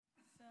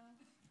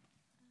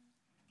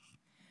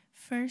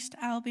First,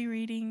 I'll be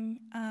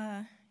reading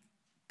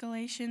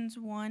Galatians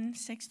 1,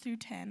 6 through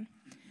 10.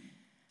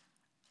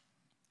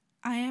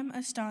 I am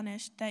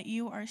astonished that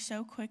you are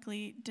so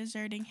quickly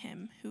deserting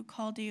him who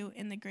called you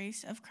in the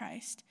grace of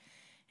Christ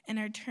and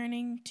are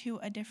turning to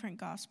a different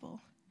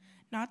gospel.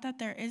 Not that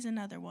there is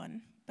another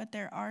one, but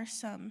there are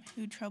some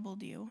who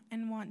troubled you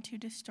and want to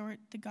distort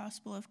the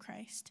gospel of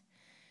Christ.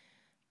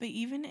 But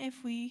even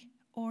if we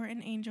or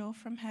an angel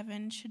from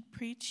heaven should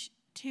preach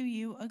to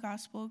you a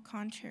gospel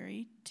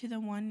contrary to the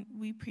one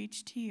we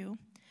preach to you,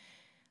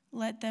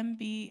 let them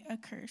be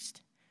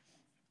accursed.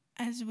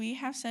 As we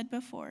have said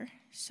before,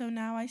 so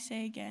now I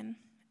say again,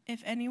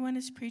 if anyone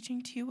is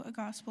preaching to you a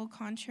gospel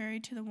contrary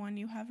to the one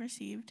you have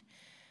received,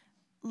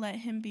 let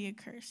him be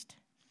accursed.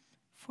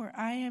 For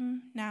I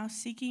am now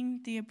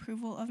seeking the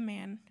approval of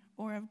man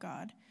or of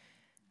God,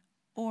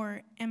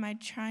 or am I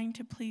trying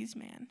to please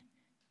man?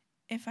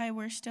 If I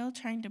were still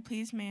trying to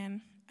please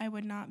man, I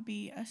would not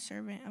be a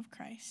servant of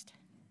Christ.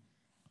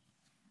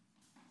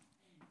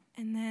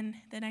 And then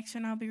the next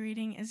one I'll be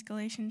reading is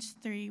Galatians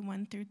 3,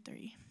 1 through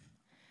 3.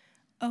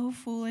 O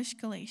foolish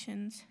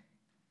Galatians,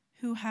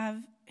 who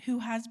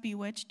has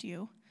bewitched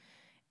you?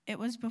 It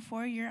was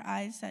before your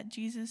eyes that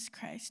Jesus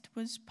Christ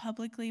was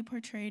publicly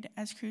portrayed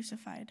as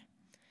crucified.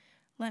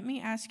 Let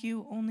me ask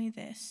you only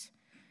this.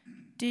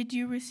 Did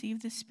you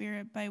receive the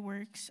Spirit by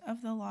works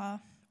of the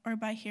law or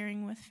by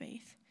hearing with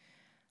faith?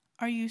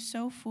 Are you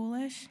so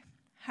foolish?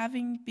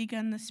 Having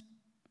begun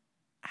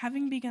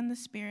the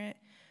Spirit,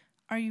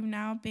 are you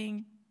now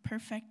being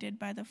perfected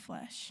by the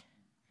flesh?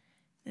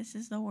 This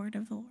is the word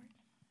of the Lord.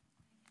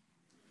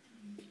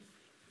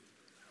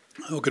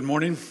 Oh, good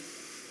morning.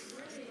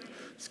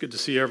 It's good to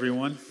see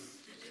everyone.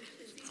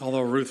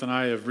 Although Ruth and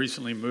I have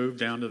recently moved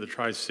down to the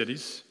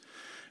Tri-Cities,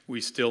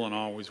 we still and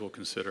always will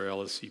consider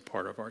LSC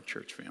part of our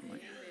church family.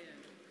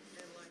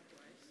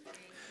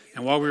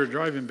 And while we were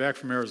driving back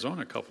from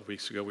Arizona a couple of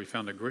weeks ago, we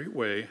found a great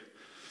way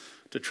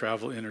to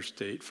travel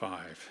Interstate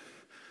 5.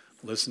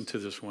 Listen to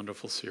this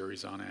wonderful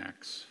series on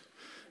Acts.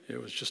 It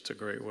was just a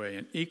great way.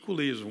 And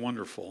equally as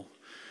wonderful,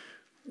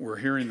 we're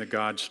hearing the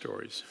God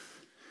stories.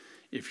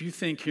 If you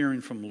think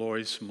hearing from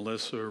Lois,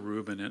 Melissa,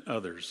 Reuben, and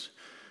others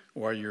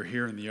while you're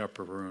here in the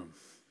upper room,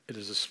 it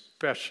is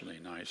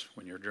especially nice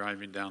when you're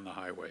driving down the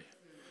highway.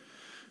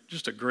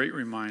 Just a great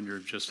reminder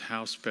of just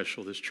how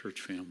special this church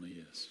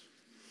family is.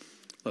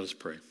 Let us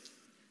pray.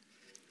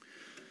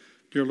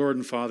 Dear Lord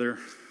and Father,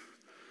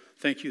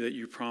 thank you that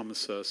you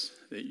promise us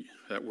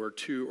that where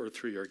 2 or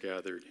 3 are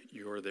gathered,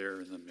 you are there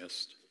in the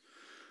midst.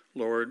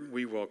 Lord,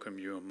 we welcome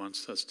you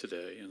amongst us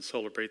today and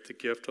celebrate the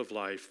gift of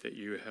life that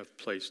you have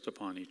placed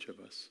upon each of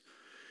us.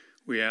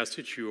 We ask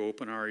that you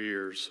open our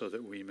ears so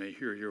that we may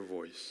hear your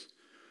voice.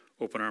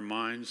 Open our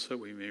minds so that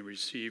we may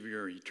receive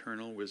your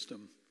eternal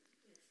wisdom.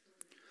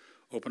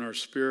 Open our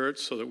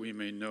spirits so that we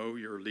may know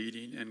your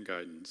leading and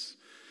guidance.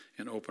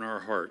 And open our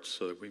hearts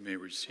so that we may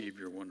receive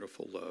your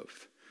wonderful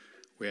love.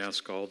 We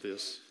ask all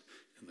this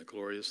in the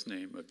glorious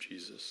name of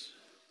Jesus.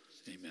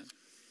 Amen.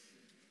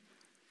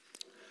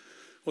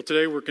 Well,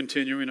 today we're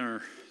continuing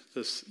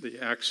the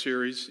Acts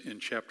series in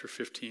chapter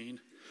 15.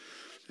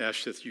 I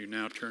ask that you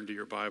now turn to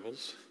your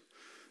Bibles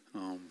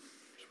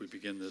as we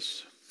begin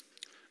this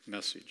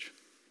message.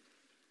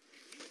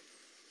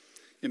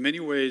 In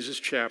many ways, this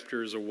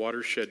chapter is a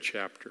watershed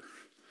chapter.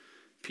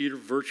 Peter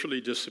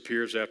virtually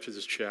disappears after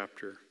this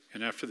chapter,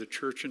 and after the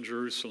church in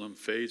Jerusalem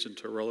fades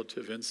into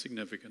relative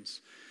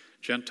insignificance,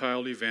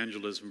 Gentile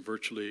evangelism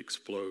virtually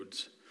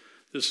explodes.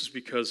 This is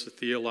because the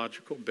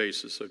theological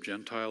basis of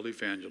Gentile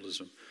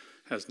evangelism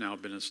has now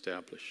been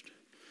established.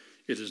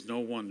 It is no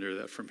wonder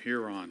that from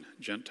here on,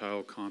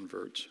 Gentile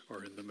converts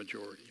are in the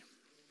majority.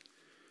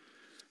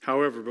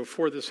 However,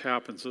 before this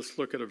happens, let's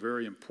look at a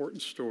very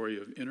important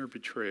story of inner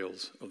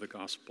betrayals of the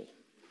gospel.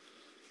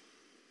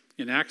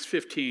 In Acts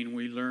 15,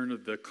 we learn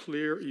of the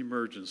clear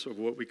emergence of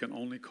what we can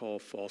only call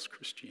false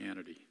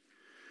Christianity.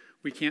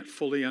 We can't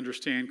fully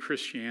understand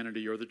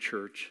Christianity or the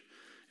church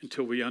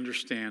until we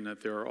understand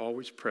that there are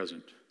always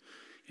present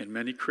in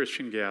many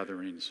Christian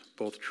gatherings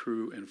both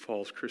true and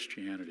false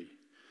Christianity.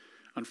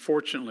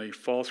 Unfortunately,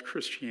 false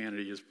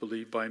Christianity is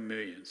believed by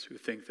millions who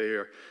think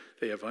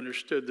they have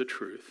understood the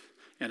truth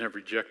and have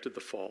rejected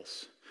the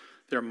false.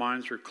 Their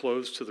minds are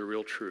closed to the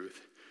real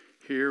truth.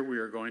 Here we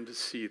are going to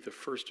see the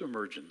first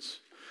emergence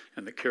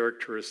and the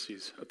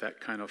characteristics of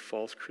that kind of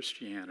false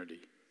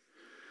Christianity.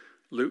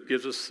 Luke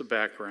gives us the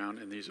background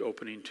in these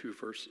opening 2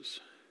 verses.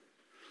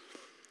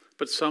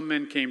 But some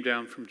men came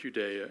down from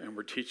Judea and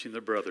were teaching the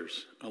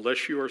brothers,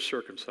 unless you are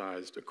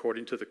circumcised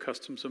according to the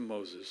customs of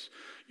Moses,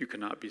 you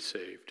cannot be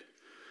saved.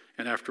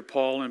 And after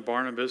Paul and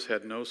Barnabas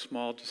had no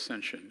small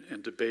dissension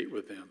and debate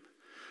with them,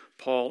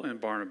 Paul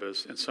and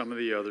Barnabas and some of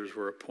the others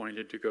were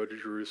appointed to go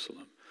to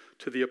Jerusalem,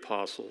 to the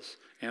apostles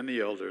and the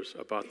elders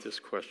about this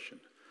question.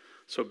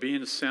 So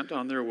being sent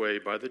on their way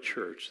by the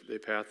church, they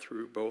passed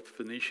through both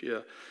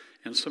Phoenicia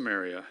and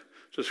Samaria,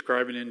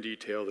 describing in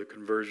detail the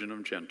conversion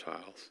of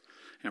Gentiles,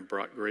 and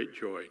brought great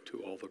joy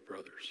to all the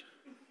brothers.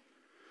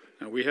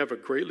 Now we have a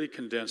greatly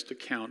condensed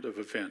account of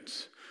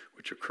events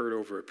which occurred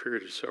over a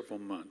period of several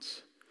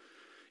months.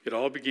 It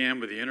all began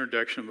with the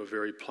introduction of a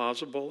very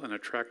plausible and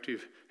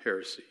attractive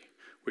heresy,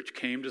 which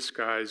came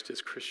disguised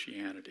as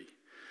Christianity.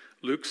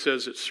 Luke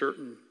says that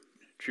certain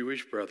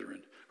Jewish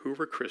brethren who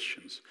were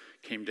Christians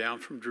came down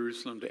from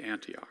Jerusalem to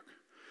Antioch.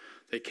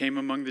 They came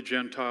among the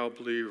Gentile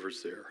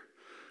believers there,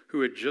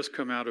 who had just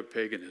come out of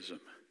paganism,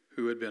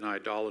 who had been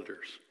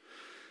idolaters,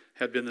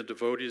 had been the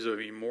devotees of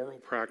immoral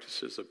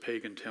practices of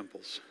pagan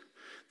temples.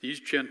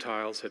 These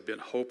Gentiles had been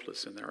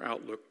hopeless in their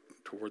outlook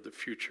toward the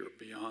future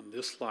beyond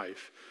this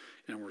life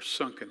and were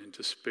sunken in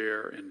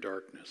despair and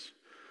darkness.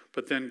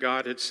 But then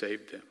God had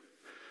saved them.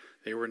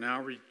 They were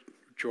now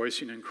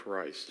rejoicing in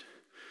Christ.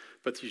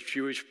 But these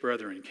Jewish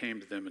brethren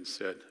came to them and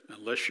said,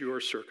 "Unless you are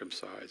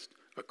circumcised,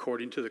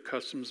 according to the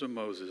customs of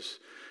Moses,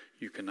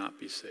 you cannot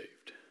be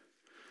saved."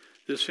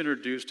 This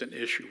introduced an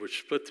issue which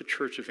split the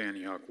church of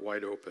Antioch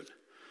wide open.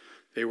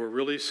 They were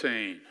really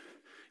saying,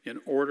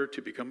 in order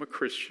to become a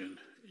Christian,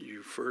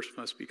 you first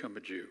must become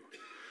a Jew.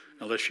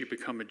 Unless you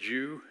become a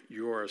Jew,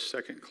 you are a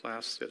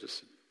second-class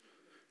citizen,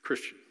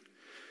 Christian,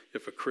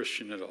 if a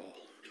Christian at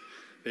all.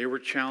 They were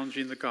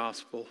challenging the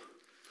gospel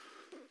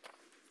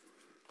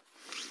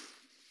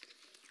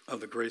of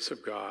the grace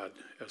of God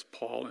as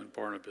Paul and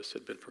Barnabas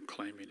had been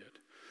proclaiming it.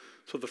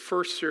 So the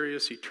first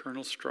serious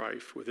eternal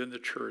strife within the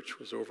church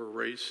was over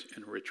race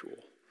and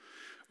ritual,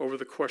 over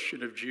the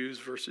question of Jews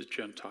versus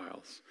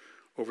Gentiles,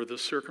 over the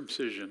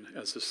circumcision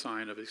as a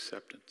sign of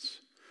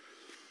acceptance.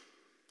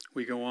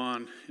 We go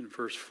on in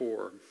verse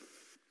 4.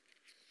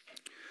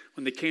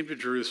 When they came to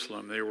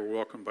Jerusalem, they were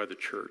welcomed by the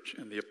church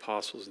and the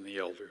apostles and the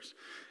elders,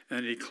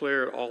 and they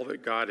declared all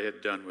that God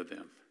had done with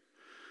them.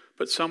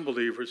 But some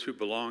believers who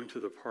belonged to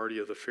the party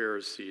of the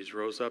Pharisees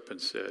rose up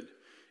and said,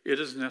 "It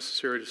is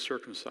necessary to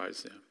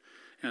circumcise them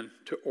and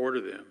to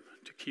order them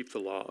to keep the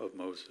law of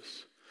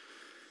Moses."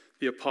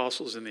 The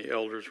apostles and the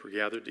elders were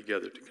gathered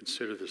together to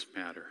consider this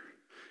matter.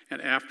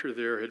 And after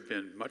there had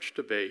been much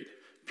debate,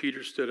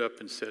 Peter stood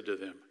up and said to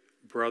them,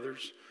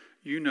 "Brothers,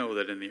 you know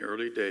that in the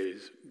early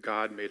days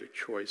God made a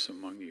choice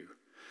among you,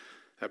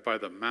 that by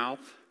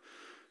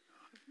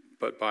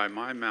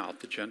my mouth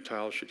the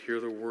Gentiles should hear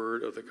the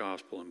word of the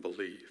gospel and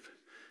believe.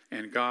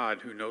 And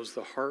God, who knows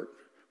the heart,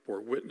 bore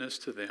witness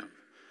to them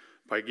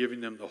by giving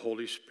them the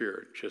Holy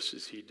Spirit, just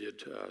as he did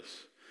to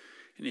us.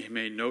 And he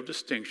made no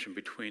distinction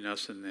between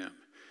us and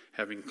them,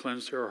 having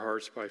cleansed our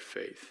hearts by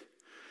faith.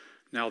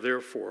 Now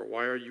therefore,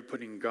 why are you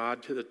putting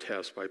God to the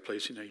test by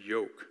placing a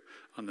yoke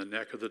on the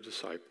neck of the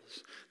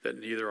disciples that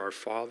neither our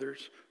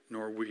fathers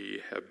nor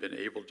we have been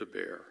able to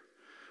bear?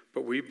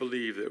 But we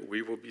believe that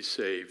we will be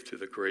saved through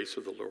the grace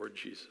of the Lord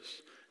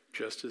Jesus,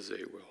 just as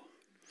they will."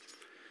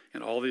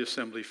 And all the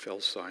assembly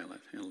fell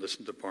silent and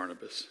listened to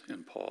Barnabas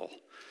and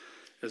Paul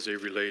as they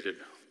related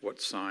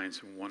what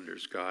signs and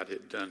wonders God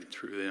had done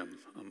through them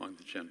among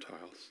the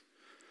Gentiles.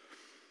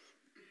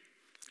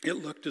 It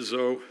looked as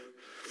though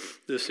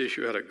this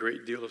issue had a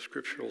great deal of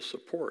scriptural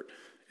support,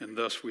 and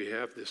thus we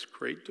have this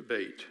great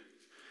debate.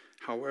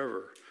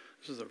 However,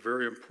 this is a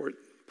very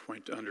important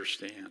point to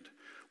understand.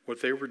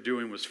 What they were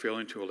doing was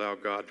failing to allow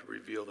God to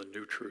reveal the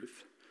new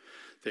truth.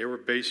 They were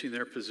basing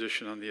their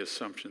position on the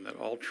assumption that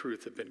all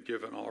truth had been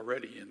given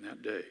already in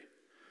that day.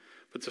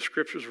 But the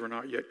scriptures were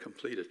not yet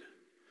completed.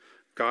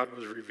 God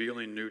was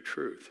revealing new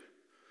truth.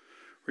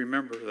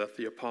 Remember that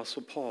the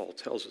Apostle Paul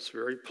tells us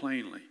very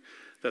plainly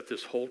that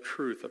this whole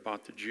truth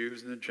about the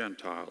Jews and the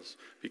Gentiles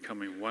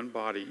becoming one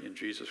body in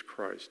Jesus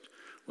Christ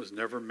was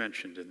never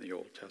mentioned in the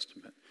Old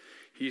Testament.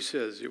 He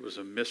says it was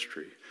a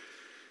mystery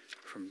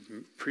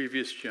from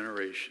previous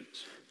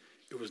generations.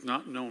 It was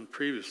not known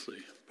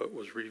previously, but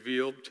was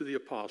revealed to the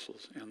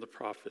apostles and the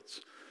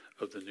prophets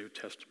of the New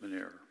Testament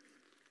era.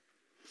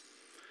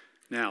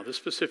 Now, this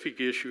specific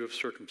issue of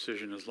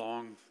circumcision has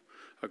long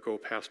ago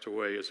passed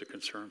away as a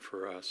concern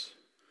for us.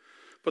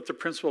 But the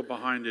principle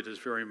behind it is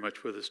very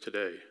much with us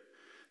today.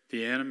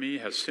 The enemy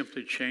has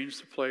simply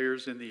changed the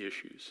players in the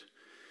issues.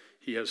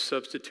 He has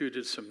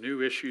substituted some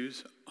new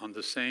issues on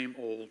the same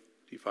old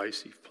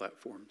divisive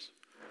platforms.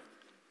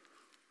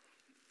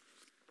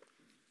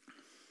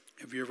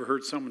 Have you ever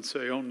heard someone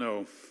say, "Oh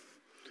no,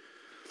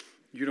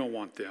 you don't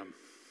want them.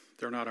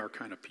 They're not our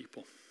kind of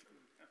people"?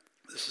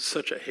 This is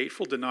such a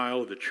hateful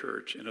denial of the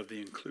church and of the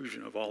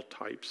inclusion of all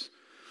types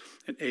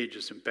and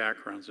ages and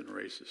backgrounds and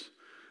races.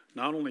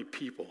 Not only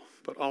people,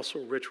 but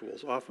also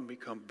rituals often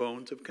become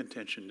bones of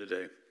contention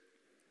today.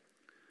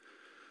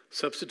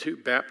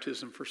 Substitute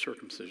baptism for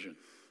circumcision.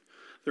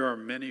 There are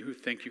many who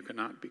think you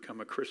cannot become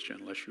a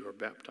Christian unless you are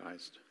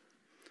baptized.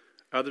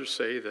 Others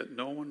say that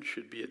no one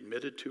should be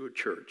admitted to a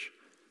church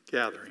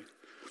gathering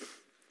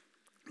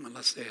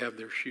unless they have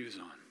their shoes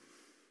on.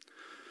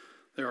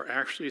 There are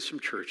actually some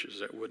churches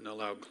that wouldn't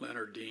allow Glenn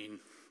or Dean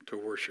to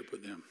worship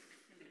with them.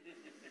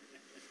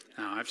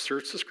 Now, I've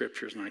searched the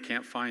scriptures and I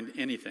can't find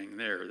anything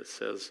there that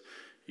says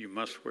you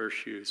must wear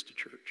shoes to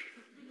church.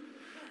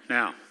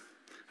 Now,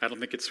 I don't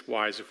think it's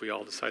wise if we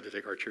all decide to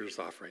take our shoes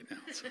off right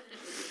now. So.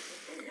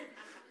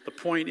 The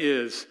point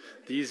is,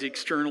 these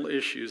external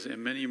issues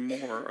and many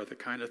more are the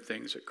kind of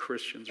things that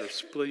Christians are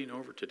splitting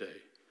over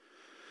today.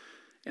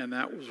 And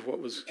that was what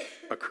was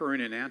occurring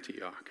in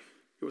Antioch.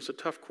 It was a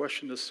tough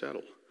question to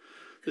settle.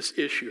 This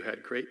issue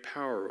had great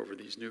power over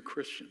these new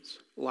Christians.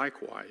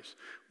 Likewise,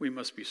 we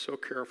must be so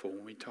careful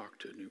when we talk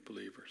to new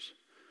believers.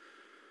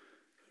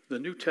 The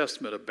New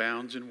Testament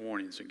abounds in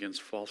warnings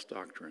against false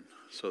doctrine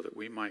so that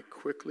we might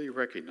quickly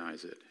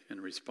recognize it and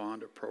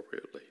respond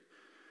appropriately.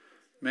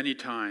 Many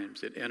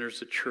times it enters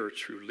the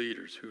church through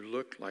leaders who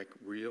look like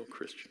real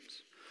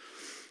Christians.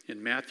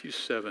 In Matthew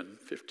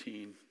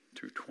 7:15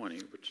 through 20,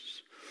 which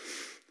is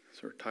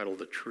sort of titled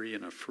The Tree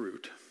and a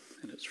Fruit,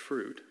 and its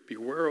fruit,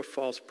 beware of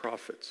false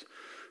prophets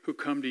who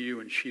come to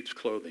you in sheep's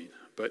clothing,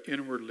 but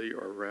inwardly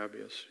are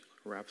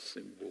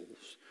ravishing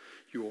wolves.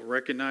 You will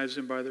recognize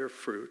them by their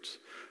fruits.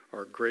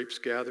 Are grapes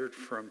gathered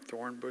from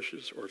thorn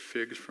bushes or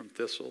figs from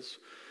thistles?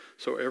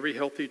 So every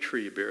healthy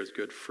tree bears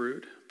good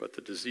fruit, but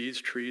the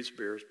diseased trees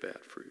bears bad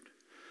fruit.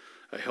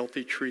 A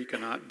healthy tree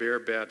cannot bear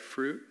bad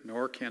fruit,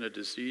 nor can a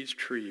diseased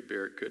tree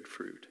bear good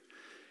fruit.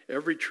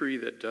 Every tree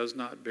that does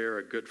not bear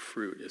a good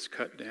fruit is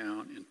cut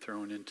down and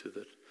thrown into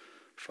the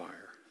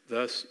fire.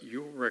 Thus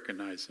you will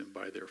recognize them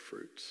by their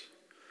fruits.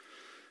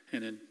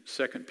 And in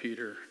 2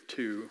 Peter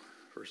 2,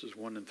 verses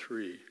 1 and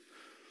 3,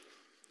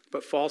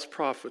 but false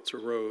prophets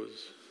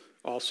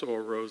also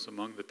arose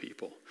among the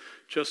people,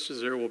 just as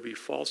there will be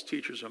false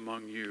teachers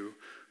among you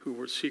who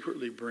will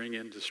secretly bring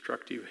in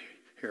destructive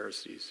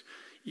heresies,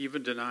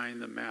 even denying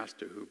the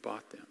master who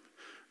bought them,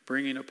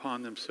 bringing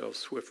upon themselves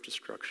swift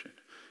destruction.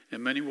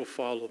 And many will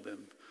follow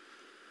them.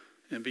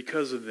 And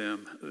because of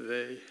them,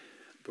 the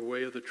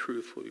way of the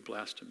truth will be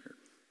blasphemed.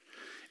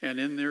 And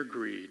in their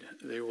greed,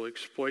 they will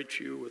exploit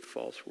you with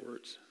false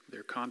words.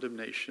 Their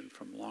condemnation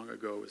from long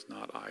ago is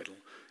not idle,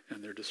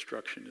 and their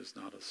destruction is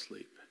not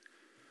asleep.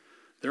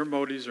 Their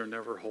motives are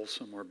never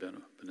wholesome or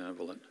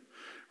benevolent.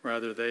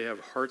 Rather, they have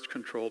hearts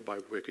controlled by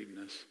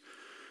wickedness,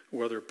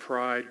 whether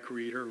pride,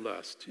 greed, or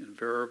lust.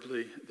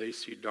 Invariably, they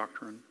see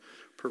doctrine,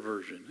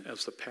 perversion,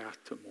 as the path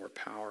to more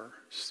power,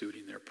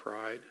 suiting their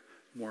pride,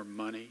 more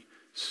money,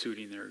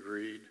 suiting their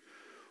greed,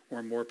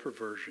 or more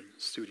perversion,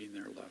 suiting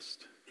their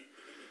lust.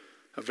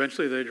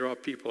 Eventually, they draw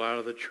people out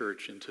of the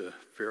church into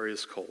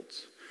various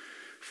cults.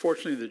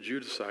 Fortunately, the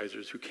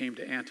Judaizers who came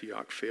to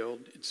Antioch failed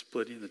in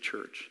splitting the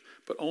church,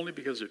 but only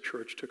because the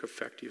church took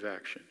effective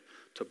action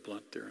to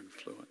blunt their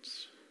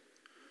influence.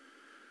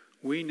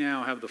 We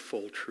now have the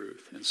full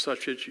truth, and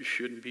such issues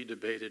shouldn't be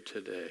debated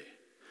today.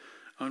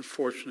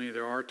 Unfortunately,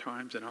 there are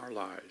times in our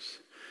lives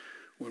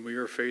when we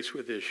are faced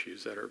with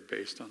issues that are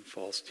based on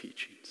false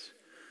teachings.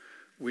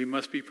 We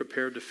must be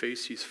prepared to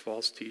face these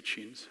false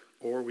teachings,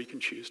 or we can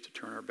choose to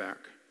turn our back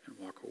and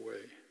walk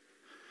away.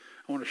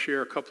 I want to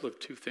share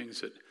two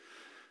things that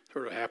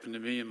sort of happened to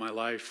me in my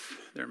life.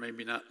 They're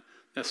maybe not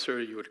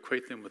necessarily you would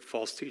equate them with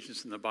false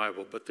teachings in the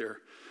Bible, but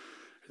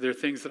they're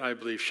things that I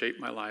believe shaped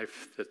my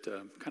life, that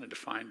kind of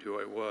defined who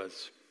I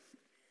was,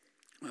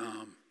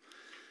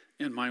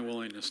 and my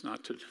willingness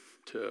not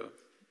to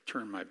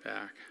turn my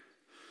back.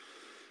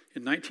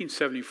 In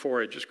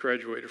 1974, I just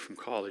graduated from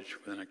college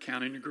with an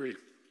accounting degree.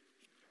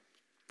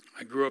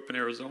 I grew up in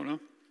Arizona,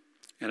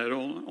 and I'd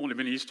only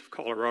been east of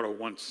Colorado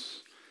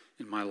once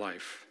in my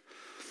life.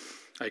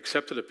 I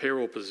accepted a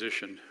payroll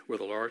position with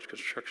a large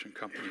construction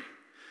company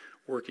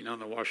working on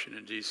the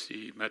Washington,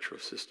 D.C. metro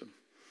system.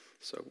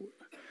 So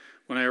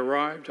when I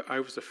arrived, I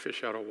was a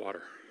fish out of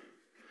water.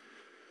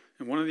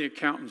 And one of the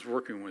accountants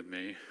working with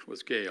me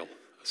was Gail,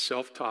 a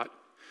self-taught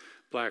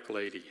black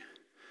lady.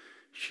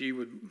 She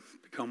would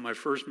become my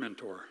first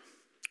mentor.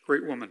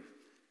 Great woman.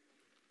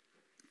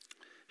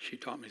 She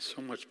taught me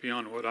so much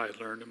beyond what I had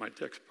learned in my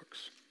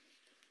textbooks.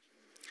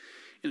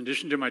 In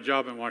addition to my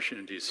job in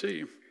Washington,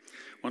 D.C.,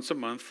 once a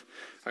month,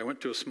 I went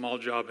to a small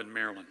job in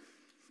Maryland.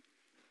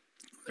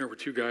 There were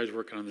two guys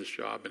working on this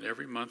job, and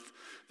every month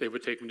they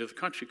would take me to the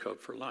country club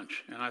for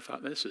lunch. And I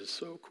thought, this is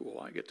so cool.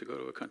 I get to go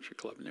to a country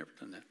club. I've never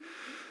done that.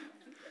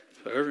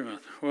 So every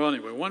month. Well,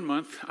 anyway, one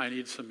month I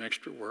needed some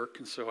extra work,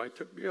 and so I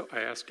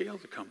asked Gail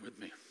to come with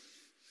me.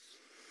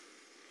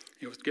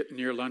 It was getting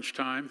near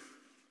lunchtime,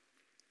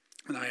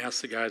 and I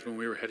asked the guys when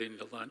we were heading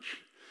to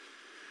lunch.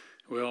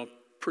 Well,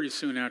 pretty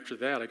soon after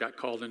that, I got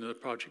called into the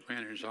project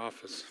manager's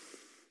office.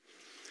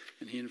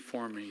 And he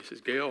informed me, he says,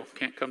 Gail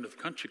can't come to the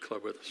country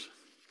club with us.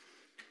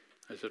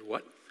 I said,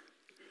 what?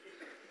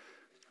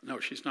 No,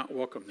 she's not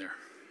welcome there.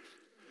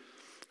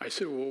 I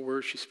said, well, where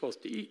is she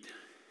supposed to eat?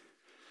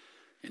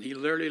 And he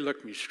literally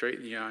looked me straight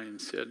in the eye and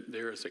said,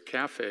 there is a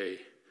cafe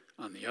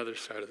on the other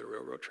side of the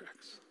railroad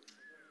tracks.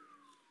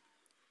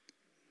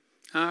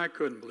 I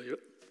couldn't believe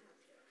it.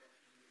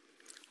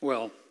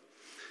 Well,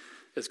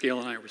 as Gail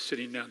and I were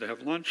sitting down to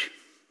have lunch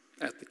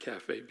at the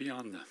cafe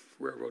beyond the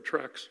railroad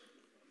tracks,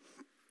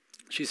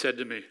 she said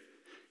to me,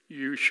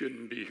 you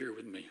shouldn't be here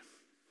with me.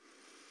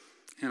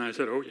 And I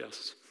said, oh,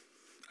 yes,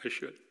 I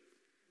should.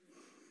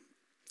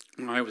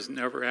 And I was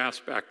never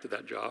asked back to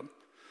that job.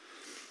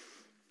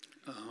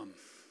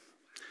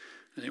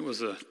 And it was,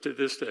 to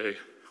this day,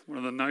 one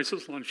of the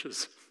nicest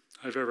lunches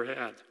I've ever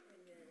had.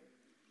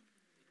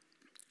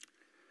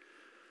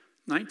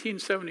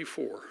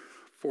 1974,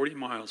 40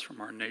 miles from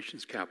our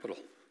nation's capital,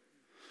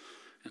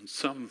 and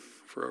some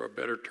for a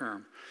better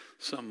term,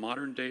 some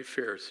modern-day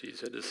Pharisees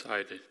had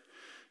decided,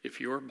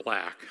 if you're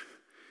black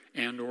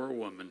and or a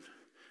woman,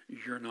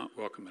 you're not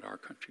welcome at our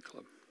country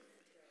club.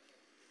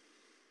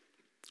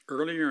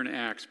 Earlier in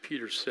Acts,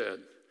 Peter said,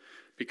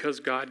 because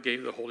God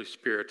gave the Holy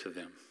Spirit to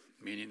them,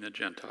 meaning the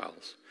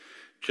Gentiles,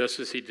 just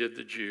as he did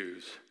the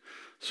Jews,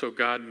 so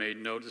God made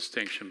no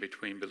distinction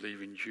between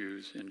believing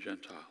Jews and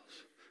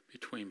Gentiles,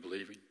 between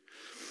believing.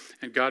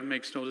 And God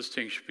makes no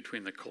distinction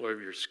between the color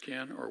of your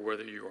skin or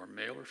whether you are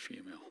male or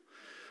female.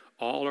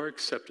 All are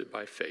accepted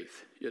by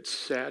faith. It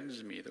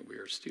saddens me that we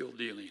are still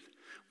dealing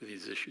with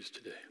these issues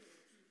today.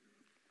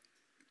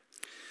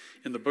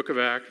 In the book of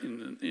Acts,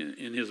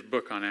 in his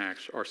book on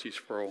Acts, R.C.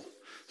 Sproul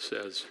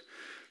says,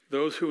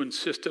 those who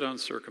insisted on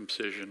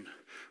circumcision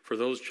for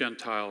those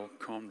Gentile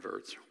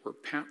converts were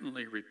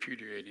patently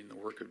repudiating the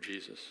work of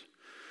Jesus,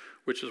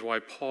 which is why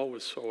Paul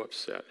was so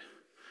upset.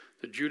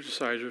 The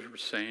Judaizers were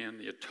saying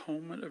the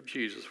atonement of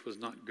Jesus was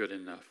not good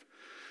enough,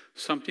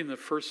 something the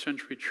first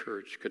century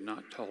church could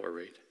not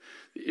tolerate.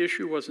 The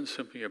issue wasn't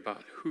simply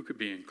about who could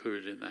be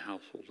included in the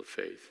household of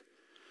faith.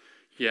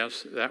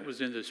 Yes, that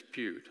was in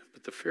dispute,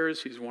 but the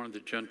Pharisees wanted the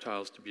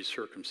Gentiles to be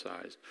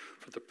circumcised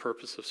for the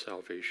purpose of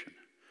salvation,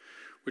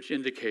 which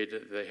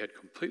indicated that they had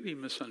completely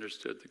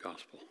misunderstood the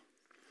gospel.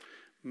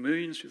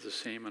 Millions do the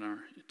same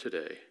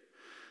today.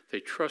 They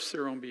trust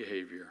their own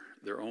behavior,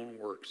 their own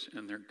works,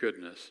 and their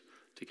goodness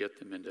to get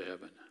them into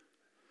heaven.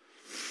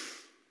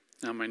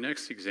 Now, my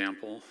next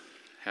example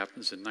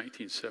happens in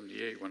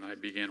 1978 when I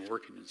began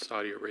working in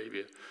Saudi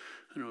Arabia.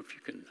 I don't know if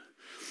you can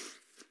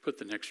put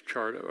the next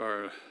chart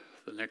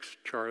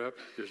up.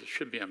 There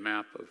should be a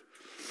map of.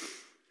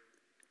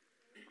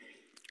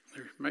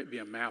 There might be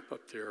a map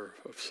up there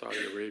of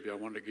Saudi Arabia. I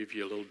wanted to give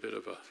you a little bit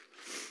of an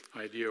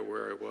idea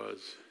where I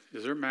was.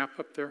 Is there a map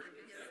up there?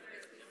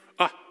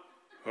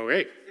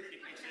 Okay.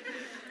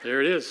 There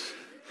it is.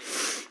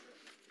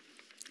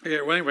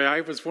 Yeah, well, anyway,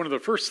 I was one of the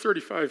first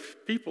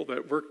 35 people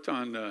that worked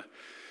on, if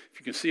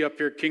you can see up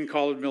here, King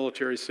Khalid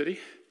Military City.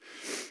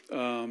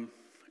 Literally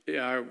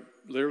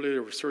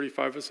there were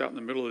 35 of us out in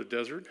the middle of the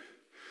desert.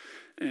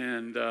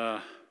 And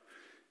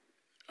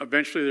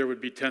eventually there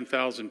would be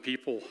 10,000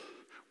 people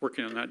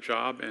working on that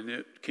job,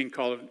 and King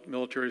Khalid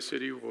Military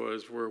City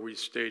was where we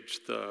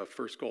staged the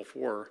first Gulf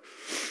War.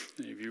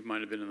 Many of you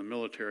might have been in the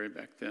military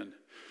back then.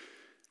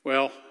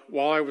 Well,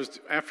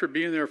 after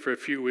being there for a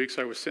few weeks,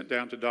 I was sent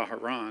down to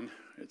Dhahran,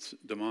 it's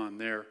Daman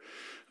there,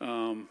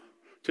 to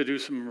do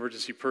some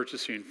emergency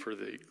purchasing for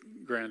the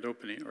grand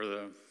opening, or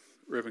the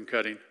ribbon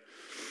cutting.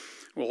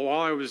 Well, while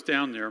I was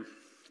down there,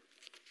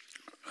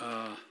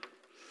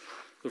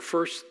 the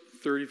first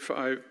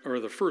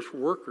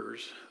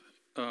workers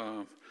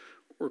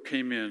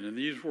came in, and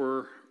these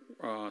were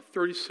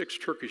 36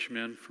 Turkish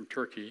men from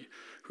Turkey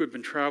who had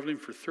been traveling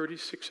for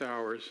 36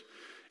 hours,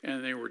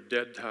 and they were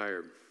dead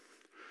tired.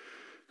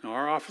 Now,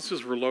 our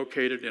offices were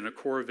located in a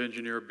Corps of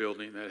Engineer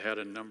building that had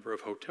a number of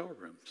hotel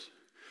rooms.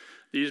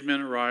 These men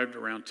arrived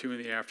around 2 in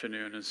the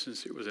afternoon, and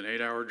since it was an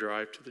 8-hour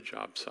drive to the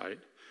job site,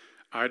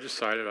 I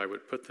decided I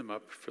would put them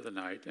up for the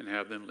night and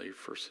have them leave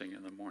first thing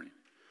in the morning.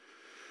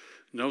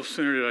 No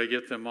sooner did I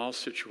get them all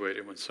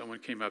situated when someone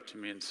came up to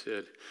me and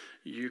said,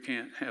 "You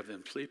can't have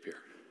them sleep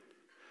here."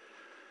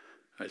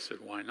 I said,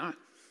 "Why not?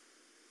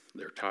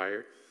 They're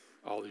tired.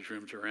 All these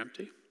rooms are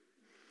empty."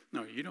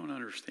 "No, you don't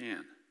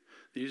understand.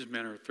 These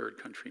men are third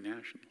country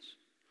nationals."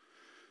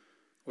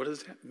 "What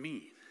does that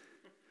mean?"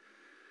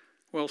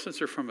 "Well, since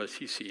they're from a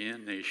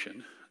TCN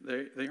nation,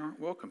 they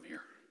aren't welcome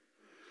here."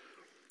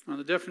 Now,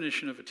 the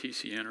definition of a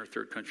TCN, or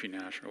third country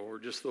national, were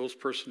just those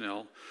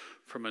personnel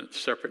from a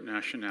separate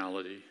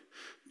nationality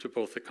to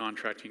both the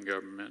contracting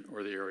government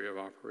or the area of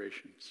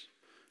operations.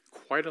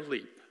 Quite a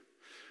leap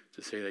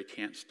to say they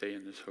can't stay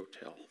in this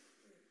hotel.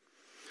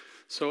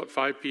 So at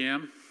 5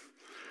 p.m.,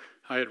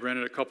 I had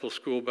rented a couple of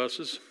school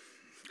buses,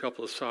 a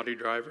couple of Saudi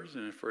drivers,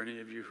 and for any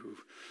of you who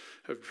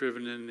have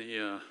driven in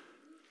the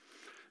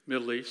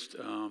Middle East,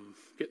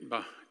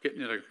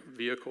 getting in a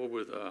vehicle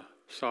with a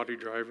Saudi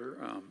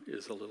driver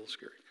is a little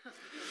scary.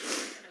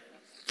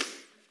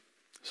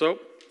 So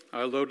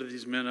I loaded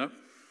these men up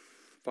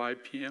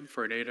 5 p.m.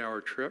 for an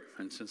 8-hour trip,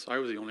 and since I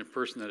was the only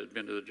person that had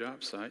been to the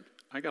job site,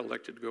 I got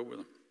elected to go with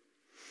them.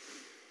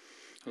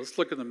 Let's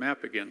look at the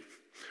map again.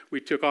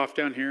 We took off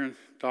down here in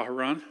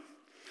Dhahran,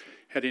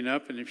 heading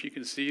up, and if you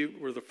can see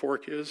where the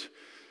fork is,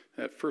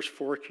 that first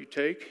fork you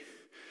take,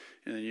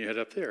 and then you head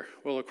up there.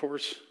 Well, of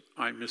course,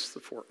 I missed the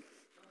fork.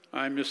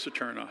 I missed the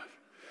turnoff.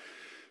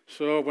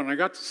 So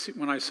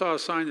when I saw a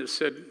sign that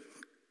said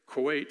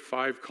Kuwait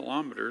 5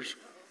 kilometers,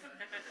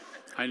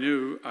 I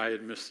knew I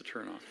had missed the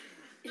turnoff.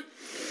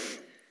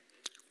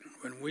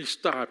 When we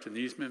stopped and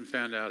these men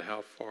found out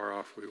how far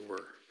off we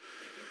were,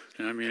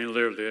 and I mean,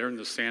 literally, they're in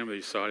the sand with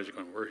these Saudis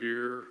going, "We're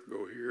here,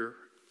 go here,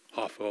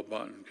 off all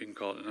button, can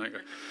call it." And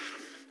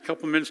a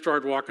couple men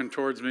started walking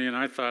towards me, and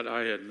I thought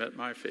I had met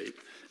my fate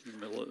in the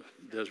middle of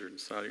the desert in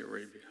Saudi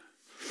Arabia.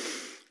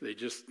 They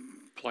just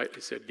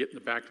politely said, "Get in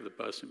the back of the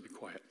bus and be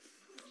quiet."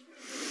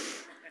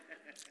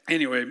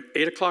 Anyway,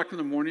 8 o'clock in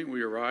the morning,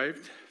 we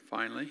arrived,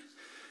 finally,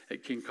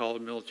 at King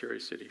Khalid Military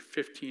City,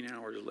 15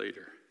 hours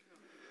later.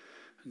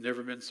 I've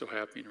never been so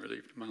happy and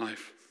relieved in my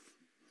life.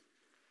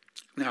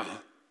 Now,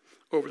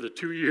 over the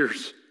 2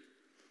 years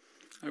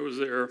I was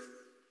there,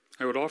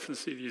 I would often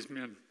see these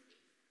men.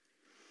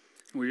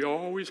 We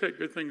always had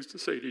good things to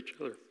say to each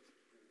other.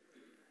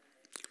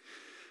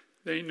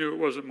 They knew it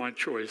wasn't my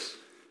choice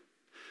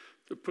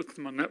to put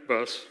them on that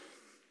bus.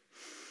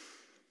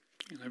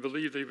 And I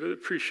believe they really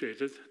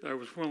appreciated that I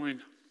was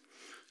willing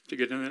to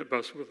get in that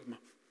bus with them.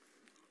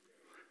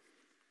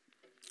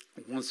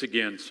 Once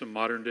again, some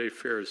modern-day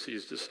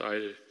Pharisees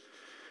decided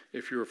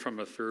if you were from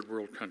a third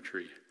world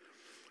country,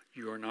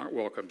 you are not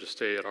welcome to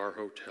stay at our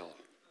hotel.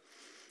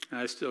 And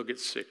I still get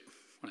sick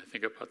when I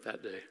think about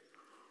that day.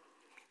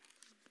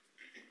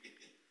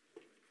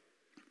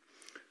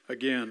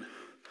 Again,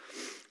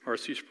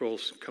 R.C. Sproul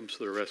comes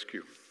to the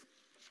rescue.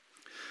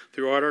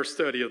 Throughout our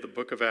study of the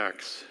book of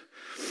Acts,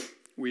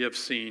 we have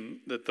seen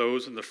that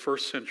those in the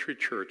first century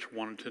church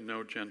wanted to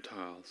know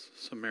Gentiles,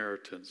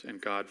 Samaritans, and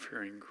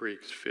God-fearing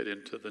Greeks fit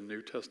into the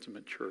New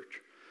Testament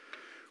church.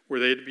 Were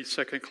they to be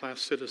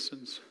second-class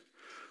citizens?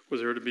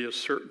 Was there to be a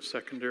certain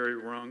secondary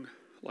rung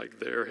like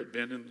there had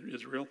been in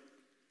Israel,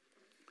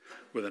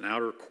 with an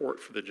outer court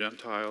for the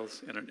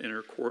Gentiles and an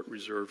inner court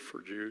reserved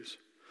for Jews?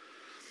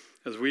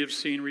 As we have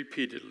seen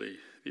repeatedly,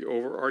 the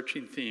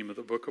overarching theme of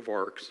the book of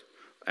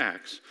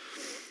Acts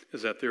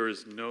is that there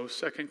is no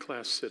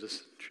second-class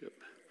citizenship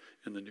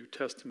in the New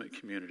Testament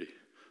community.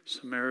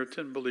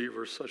 Samaritan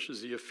believers such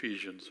as the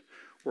Ephesians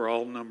were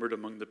all numbered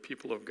among the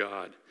people of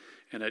God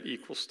and at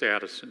equal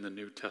status in the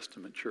New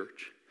Testament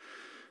church.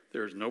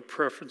 There is no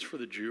preference for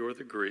the Jew or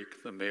the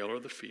Greek, the male or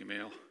the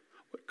female,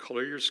 what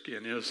color your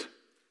skin is,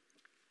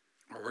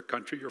 or what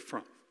country you're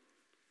from.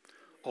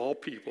 All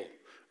people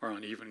are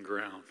on even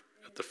ground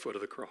at the foot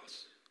of the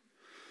cross.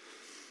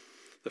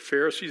 The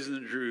Pharisees and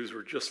the Jews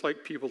were just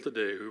like people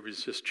today who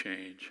resist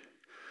change.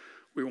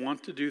 We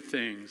want to do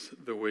things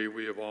the way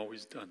we have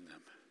always done them.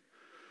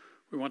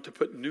 We want to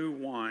put new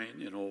wine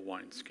in old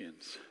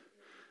wineskins.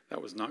 That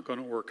was not going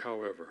to work,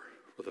 however,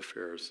 for the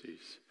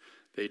Pharisees.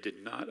 They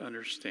did not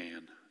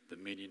understand the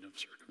meaning of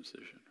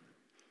circumcision.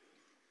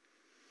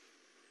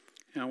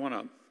 And I want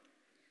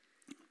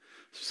to,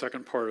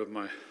 second part of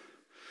my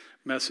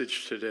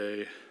message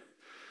today,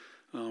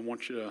 I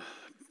want you to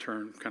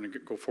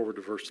go forward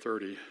to verse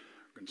 30. I'm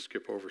going to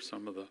skip over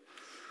some of the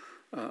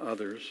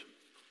others.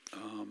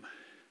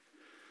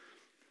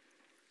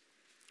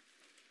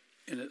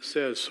 And it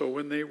says, so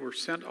when they were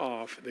sent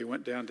off, they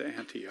went down to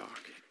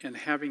Antioch. And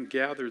having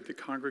gathered the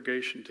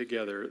congregation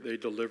together, they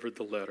delivered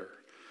the letter.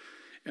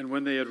 And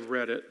when they had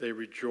read it, they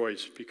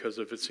rejoiced because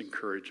of its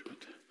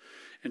encouragement.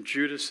 And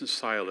Judas and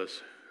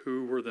Silas,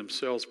 who were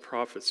themselves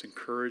prophets,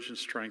 encouraged and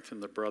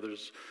strengthened the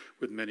brothers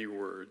with many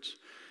words.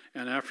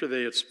 And after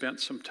they had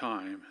spent some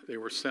time, they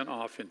were sent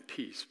off in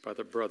peace by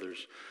the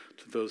brothers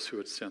to those who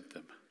had sent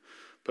them.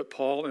 But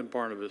Paul and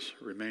Barnabas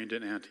remained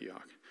in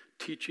Antioch,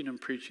 teaching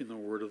and preaching the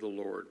word of the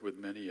Lord with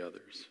many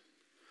others.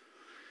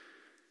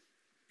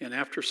 And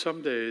after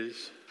some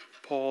days,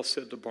 Paul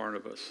said to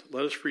Barnabas,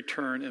 let us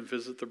return and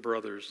visit the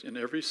brothers in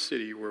every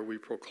city where we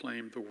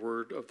proclaim the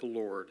word of the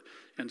Lord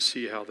and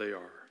see how they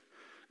are.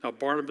 Now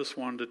Barnabas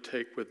wanted to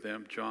take with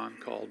them John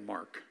called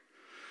Mark.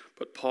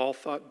 But Paul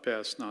thought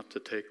best not to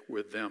take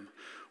with them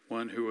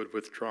one who had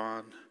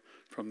withdrawn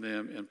from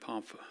them in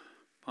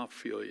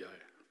Pamphylia,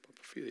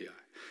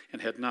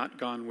 and had not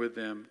gone with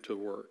them to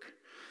work.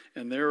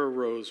 And there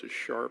arose a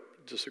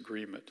sharp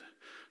disagreement,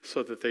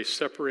 so that they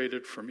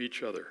separated from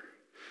each other.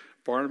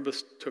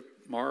 Barnabas took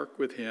Mark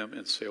with him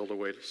and sailed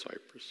away to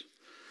Cyprus.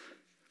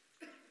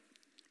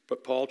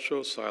 But Paul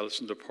chose Silas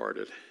and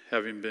departed,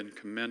 having been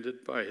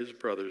commended by his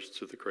brothers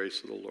to the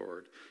grace of the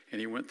Lord.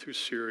 And he went through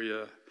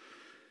Syria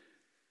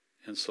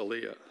and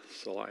Cilicia,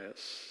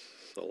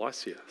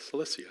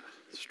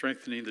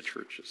 strengthening the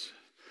churches.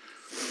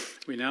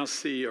 We now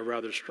see a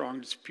rather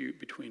strong dispute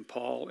between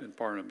Paul and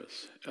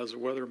Barnabas as to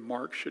whether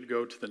Mark should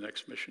go to the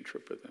next mission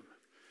trip with them.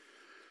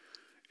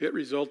 It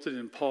resulted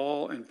in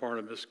Paul and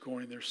Barnabas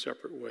going their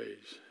separate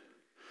ways.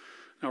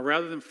 Now,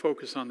 rather than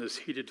focus on this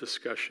heated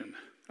discussion,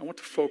 I want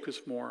to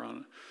focus more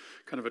on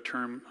kind of a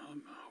term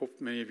I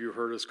hope many of you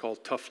heard is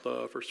called tough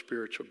love or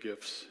spiritual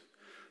gifts.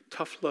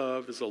 Tough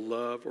love is a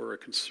love or a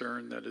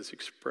concern that is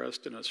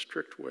expressed in a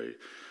strict way,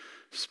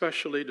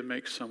 especially to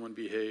make someone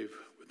behave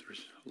with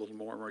a little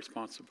more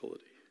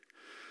responsibility.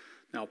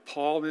 Now,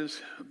 Paul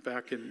is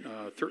back in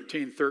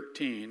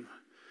 13:13.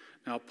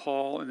 Now,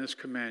 Paul and his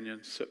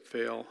companions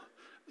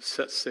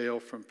set sail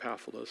from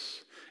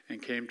Paphos and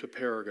came to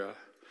Perga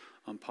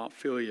on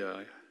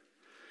Pamphylia,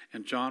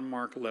 and John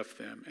Mark left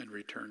them and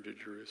returned to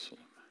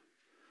Jerusalem.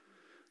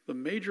 The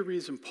major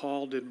reason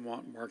Paul didn't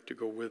want Mark to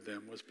go with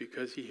them was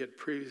because he had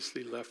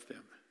previously left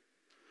them.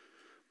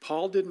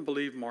 Paul didn't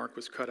believe Mark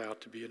was cut out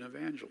to be an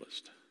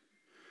evangelist.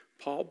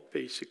 Paul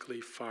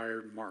basically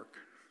fired Mark.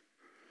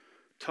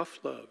 Tough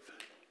love.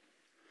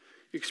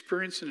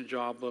 Experiencing a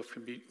job love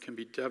can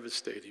be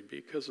devastating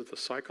because of the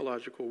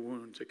psychological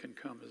wounds that can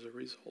come as a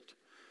result.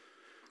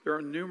 There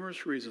are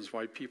numerous reasons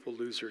why people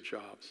lose their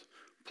jobs.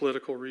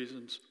 Political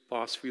reasons,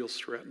 boss feels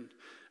threatened,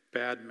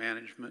 bad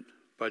management,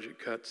 budget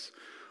cuts.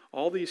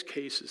 All these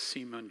cases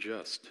seem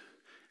unjust.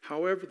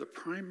 However, the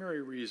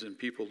primary reason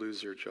people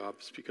lose their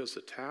jobs is because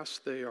the tasks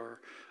they are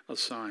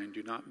assigned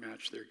do not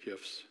match their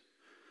gifts.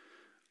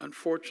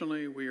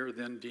 Unfortunately, we are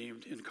then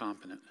deemed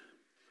incompetent.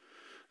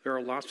 There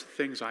are lots of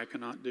things I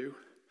cannot do.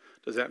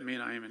 Does that mean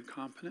I am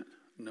incompetent?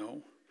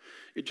 No.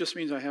 It just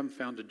means I haven't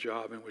found a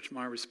job in which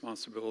my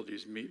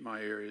responsibilities meet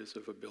my areas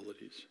of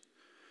abilities.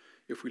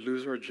 If we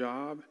lose our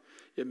job,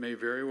 it may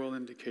very well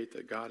indicate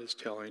that God is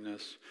telling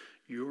us,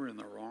 you are in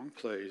the wrong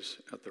place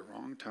at the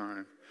wrong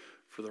time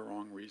for the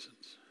wrong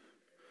reasons.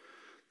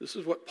 This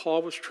is what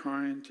Paul was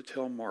trying to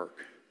tell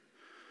Mark.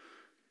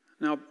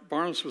 Now,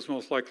 Barnabas was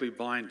most likely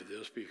blind to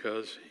this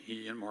because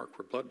he and Mark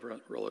were blood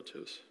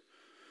relatives.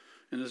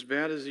 And as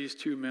bad as these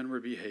two men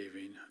were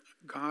behaving,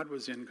 God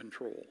was in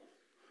control.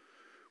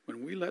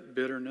 When we let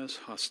bitterness,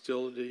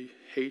 hostility,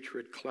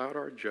 hatred cloud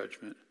our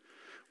judgment,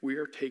 we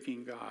are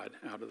taking God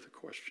out of the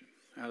question,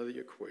 out of the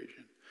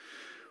equation.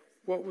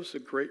 What was the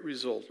great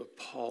result of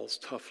Paul's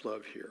tough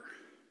love here?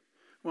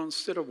 Well,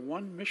 instead of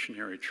one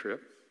missionary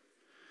trip,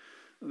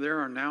 there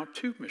are now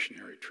 2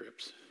 missionary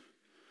trips.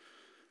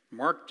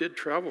 Mark did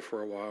travel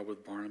for a while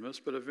with Barnabas,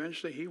 but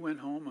eventually he went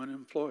home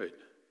unemployed.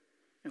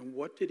 And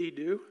what did he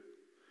do?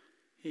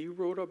 He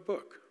wrote a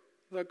book,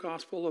 the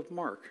Gospel of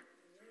Mark.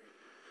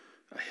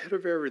 Ahead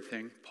of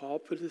everything, Paul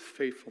put his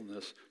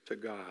faithfulness to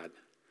God,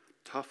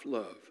 tough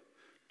love,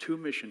 2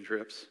 mission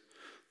trips,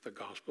 the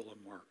Gospel of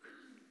Mark.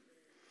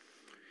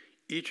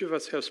 Each of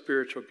us have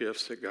spiritual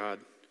gifts that God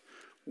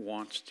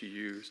wants to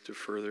use to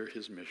further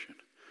his mission.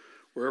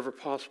 Wherever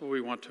possible,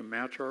 we want to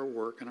match our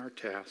work and our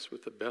tasks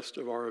with the best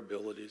of our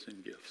abilities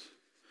and gifts.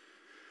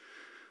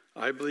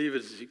 I believe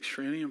it is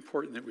extremely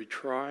important that we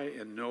try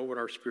and know what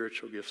our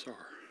spiritual gifts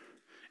are.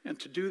 And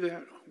to do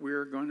that,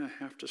 we're going to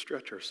have to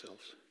stretch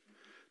ourselves.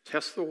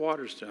 Test the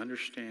waters to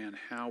understand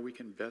how we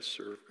can best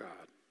serve God.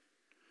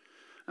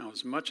 Now,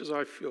 as much as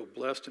I feel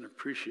blessed and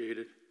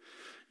appreciated,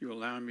 you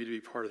allowing me to be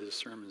part of this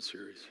sermon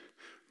series,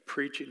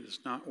 preaching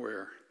is not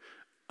where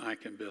I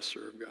can best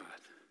serve God.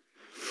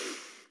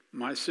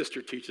 My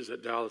sister teaches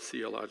at Dallas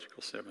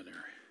Theological Seminary.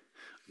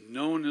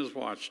 No one has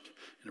watched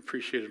and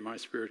appreciated my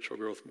spiritual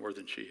growth more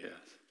than she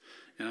has.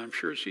 And I'm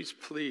sure she's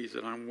pleased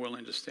that I'm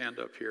willing to stand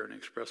up here and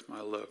express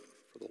my love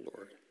for the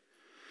Lord.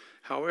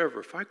 However,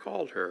 if I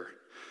called her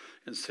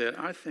and said,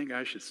 I think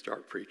I should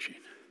start preaching,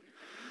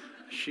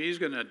 she's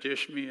going to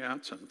dish me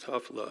out some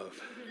tough love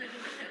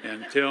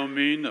and tell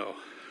me no.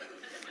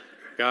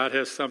 God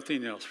has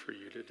something else for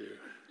you to do.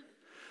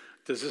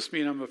 Does this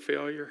mean I'm a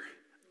failure?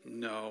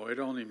 No, it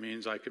only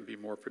means I can be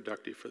more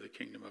productive for the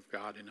kingdom of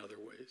God in other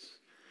ways.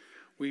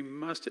 We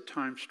must at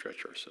times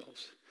stretch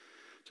ourselves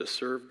to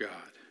serve God,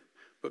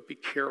 but be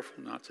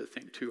careful not to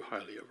think too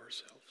highly of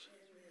ourselves.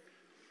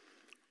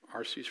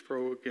 R.C.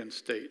 Sproul again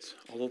states,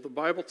 although the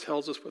Bible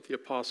tells us what the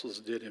apostles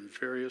did in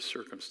various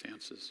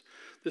circumstances,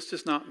 this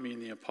does not mean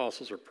the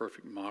apostles are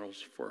perfect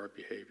models for our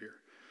behavior.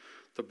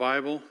 The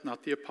Bible,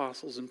 not the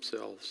apostles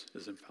themselves,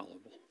 is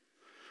infallible.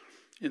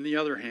 On the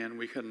other hand,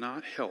 we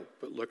cannot help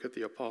but look at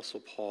the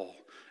Apostle Paul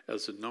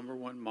as the number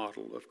one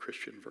model of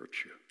Christian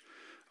virtue,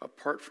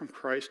 apart from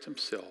Christ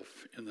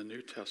himself in the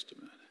New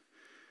Testament.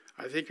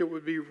 I think it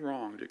would be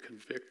wrong to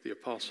convict the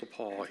Apostle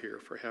Paul here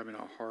for having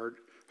a hard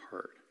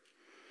heart,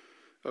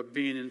 of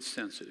being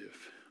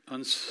insensitive,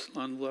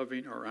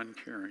 unloving, or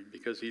uncaring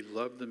because he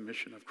loved the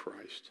mission of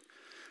Christ.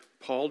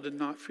 Paul did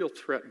not feel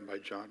threatened by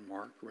John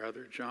Mark.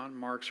 Rather, John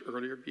Mark's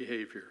earlier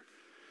behavior,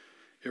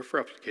 if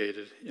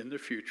replicated in the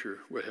future,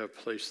 would have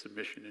placed the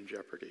mission in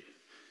jeopardy.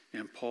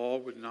 And Paul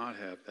would not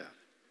have that.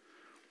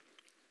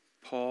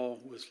 Paul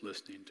was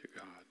listening to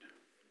God.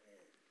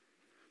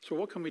 So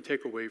what can we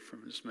take away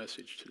from this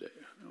message today?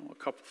 Well, a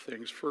couple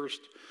things.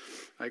 First,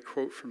 I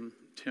quote from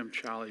Tim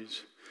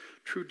Challies,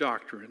 true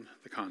doctrine,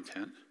 the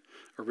content,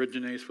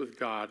 originates with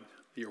God,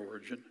 the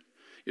origin,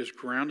 is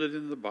grounded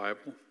in the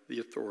Bible, the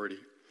authority,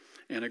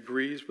 and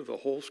agrees with the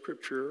whole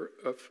Scripture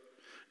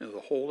the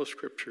whole of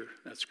Scripture,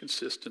 that's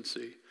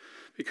consistency,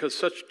 because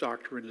such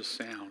doctrine is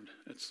sound,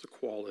 it's the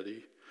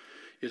quality.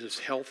 It is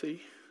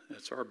healthy,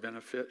 that's our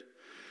benefit,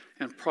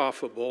 and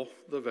profitable,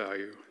 the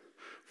value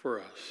for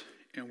us.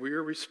 And we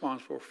are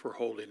responsible for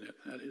holding it.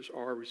 That is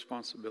our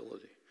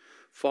responsibility.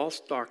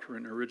 False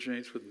doctrine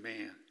originates with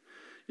man,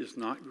 is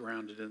not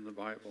grounded in the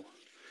Bible,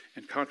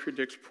 and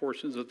contradicts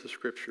portions of the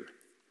Scripture.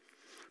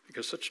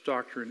 Because such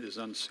doctrine is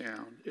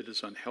unsound, it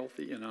is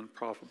unhealthy and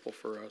unprofitable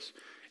for us,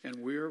 and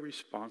we are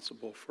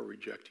responsible for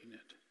rejecting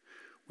it.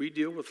 We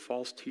deal with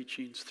false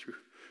teachings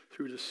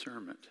through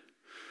discernment.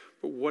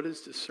 But what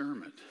is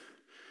discernment?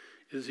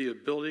 It is the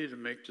ability to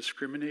make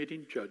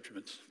discriminating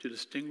judgments, to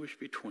distinguish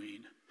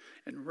between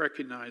and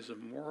recognize the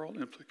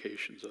moral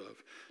implications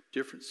of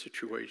different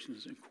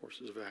situations and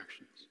courses of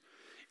actions.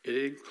 It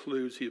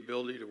includes the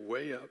ability to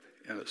weigh up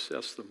and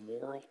assess the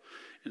moral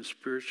and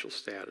spiritual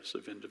status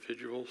of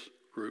individuals,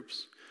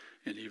 groups,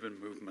 and even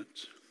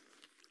movements.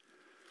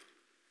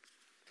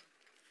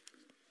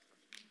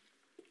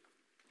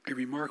 A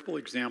remarkable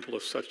example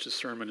of such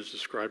discernment is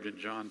described in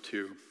John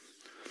 2,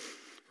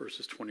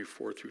 verses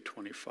 24 through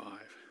 25.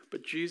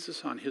 But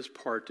Jesus, on his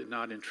part, did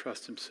not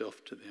entrust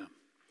himself to them,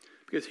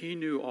 because he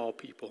knew all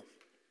people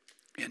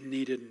and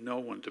needed no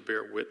one to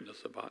bear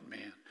witness about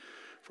man,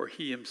 for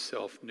he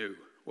himself knew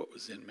what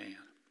was in man.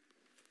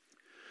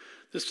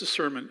 This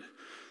discernment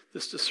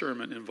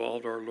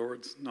involved our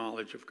Lord's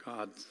knowledge of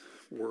God's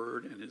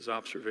word and his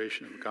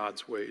observation of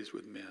God's ways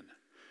with men.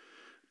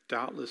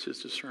 Doubtless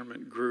his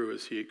discernment grew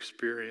as he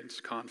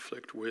experienced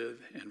conflict with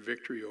and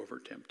victory over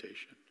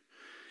temptation,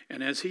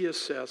 and as he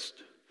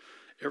assessed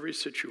every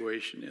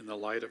situation in the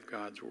light of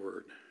God's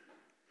word.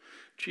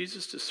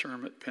 Jesus'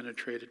 discernment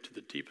penetrated to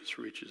the deepest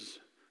reaches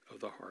of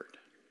the heart.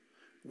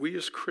 We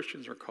as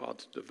Christians are called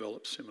to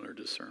develop similar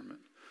discernment,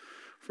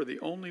 for the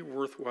only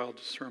worthwhile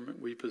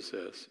discernment we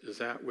possess is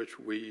that which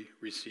we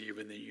receive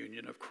in the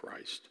union of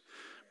Christ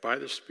by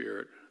the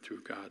Spirit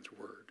through God's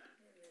word.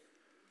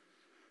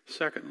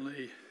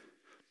 Secondly,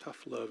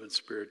 tough love and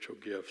spiritual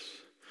gifts.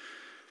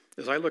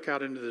 As I look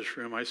out into this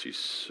room, I see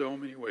so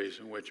many ways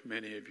in which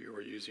many of you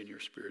are using your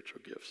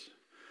spiritual gifts.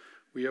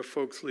 We have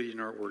folks leading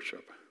our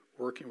worship,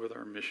 working with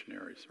our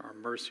missionaries, our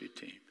mercy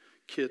team,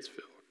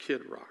 Kidsville,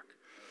 Kid Rock,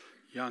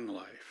 Young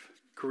Life,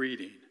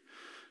 greeting,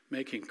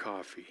 making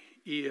coffee,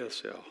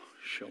 ESL,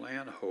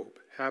 Chelan Hope,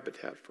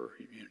 Habitat for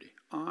Humanity,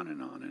 on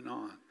and on and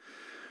on.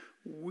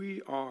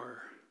 We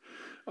are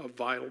a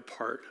vital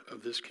part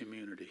of this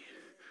community.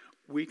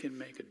 We can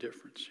make a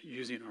difference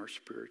using our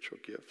spiritual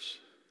gifts.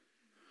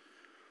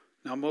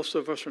 Now, most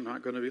of us are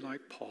not going to be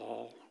like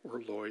Paul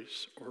or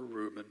Lois or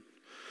Reuben,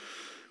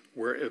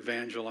 where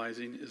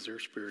evangelizing is their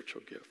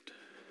spiritual gift.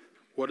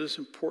 What is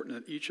important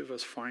that each of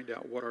us find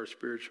out what our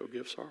spiritual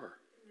gifts are.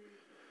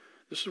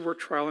 This is where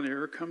trial and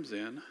error comes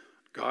in.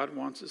 God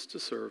wants us to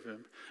serve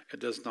him and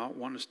does not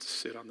want us to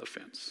sit on the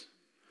fence.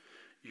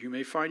 You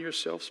may find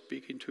yourself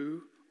speaking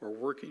to or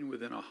working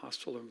within a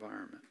hostile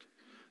environment.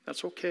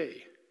 That's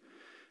okay,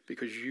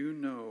 because you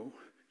know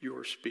you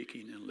are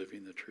speaking and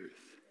living the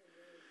truth.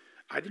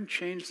 I didn't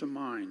change the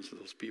minds of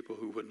those people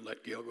who wouldn't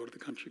let Gail go to the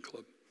country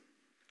club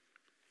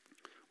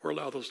or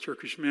allow those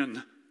Turkish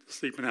men to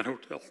sleep in that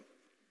hotel.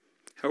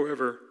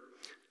 However,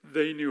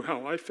 they knew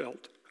how I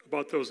felt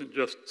about those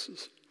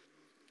injustices.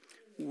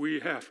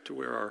 We have to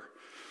wear our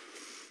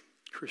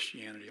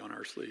Christianity on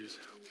our sleeves.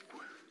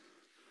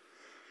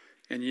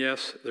 And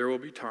yes, there will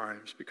be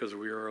times, because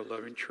we are a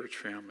loving church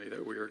family,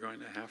 that we are going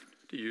to have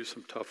to use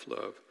some tough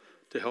love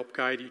to help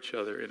guide each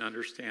other in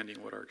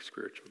understanding what our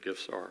spiritual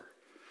gifts are.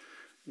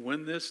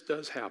 When this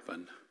does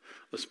happen,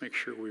 let's make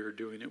sure we are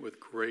doing it with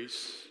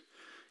grace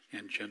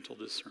and gentle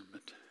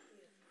discernment.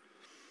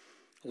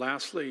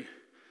 Lastly,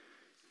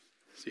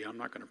 see, I'm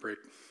not going to break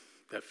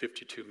that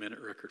 52-minute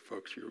record,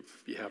 folks. You'll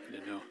be happy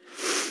to know.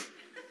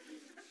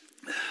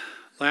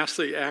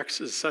 Lastly,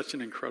 Acts is such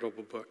an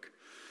incredible book,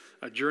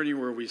 a journey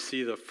where we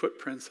see the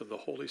footprints of the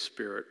Holy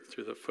Spirit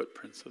through the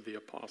footprints of the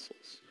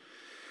apostles.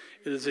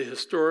 It is a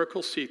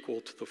historical sequel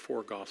to the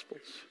four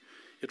Gospels.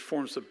 It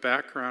forms the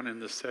background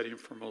and the setting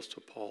for most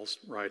of Paul's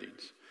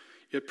writings.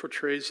 It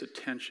portrays the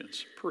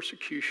tensions,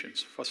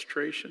 persecutions,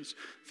 frustrations,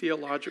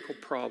 theological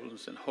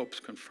problems, and hopes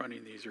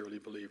confronting these early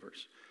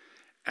believers.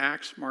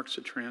 Acts marks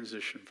a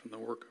transition from the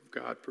work of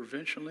God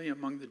provincially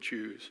among the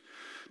Jews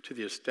to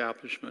the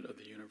establishment of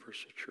the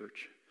universal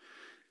church.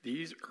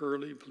 These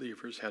early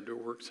believers had to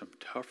work some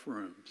tough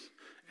rooms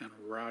and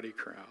rowdy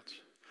crowds.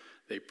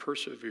 They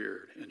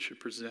persevered and should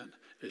present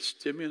a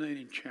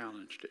stimulating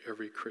challenge to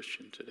every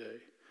Christian today.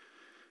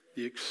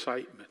 The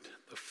excitement,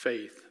 the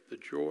faith, the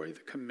joy,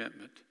 the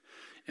commitment,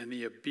 and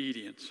the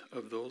obedience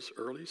of those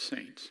early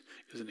saints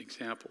is an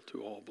example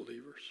to all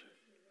believers.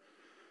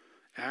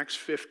 Acts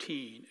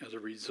 15, as a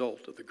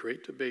result of the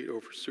great debate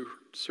over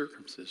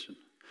circumcision,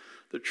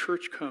 the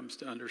church comes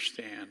to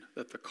understand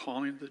that the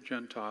calling of the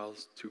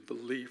Gentiles to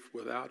belief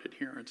without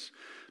adherence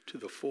to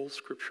the full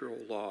scriptural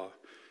law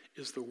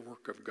is the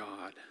work of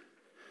God.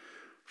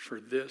 For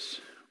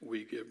this,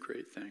 we give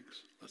great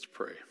thanks. Let's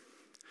pray.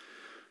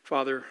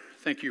 Father,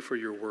 thank you for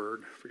your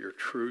word, for your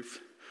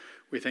truth.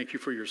 We thank you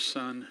for your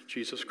Son,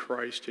 Jesus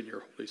Christ, and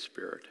your Holy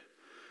Spirit.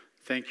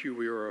 Thank you,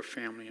 we are a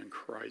family in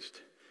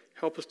Christ.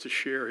 Help us to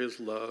share his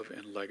love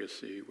and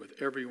legacy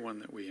with everyone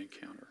that we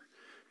encounter.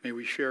 May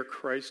we share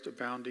Christ's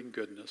abounding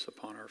goodness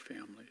upon our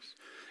families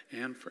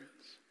and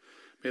friends.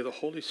 May the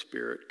Holy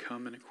Spirit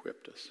come and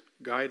equip us,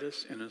 guide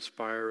us, and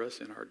inspire us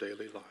in our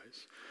daily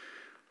lives.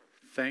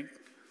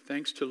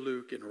 Thanks to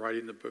Luke in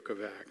writing the book of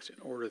Acts in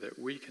order that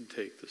we can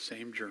take the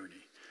same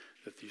journey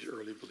that these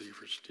early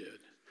believers did.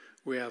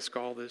 We ask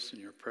all this in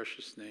your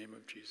precious name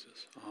of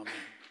Jesus. Amen.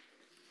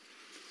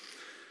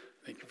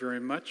 Thank you very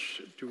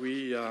much. Do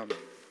we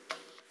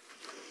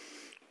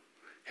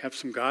have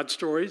some God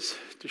stories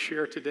to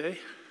share today? If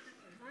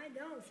I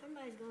don't,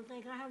 somebody's going to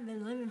think I haven't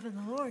been living for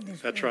the Lord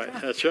this That's year.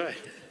 right. That's right.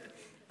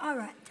 All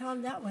right,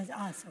 Tom, that was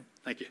awesome.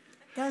 Thank you.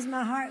 Does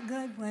my heart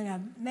good when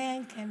a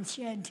man can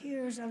shed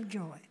tears of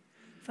joy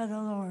for the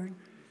Lord.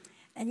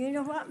 And you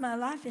know what? My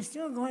life is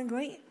still going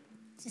great.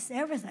 Just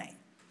everything.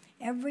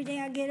 Every day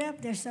I get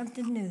up, there's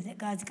something new that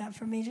God's got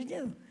for me to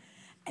do.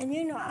 And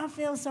you know, I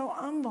feel so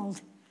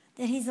humbled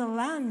that he's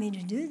allowing me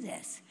to do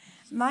this.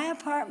 My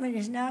apartment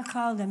is now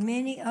called a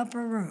mini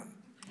upper room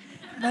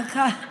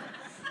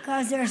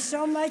because there's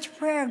so much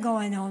prayer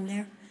going on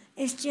there.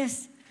 It's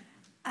just,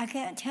 I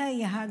can't tell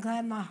you how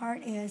glad my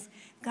heart is.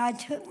 God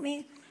took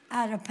me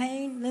out of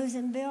pain,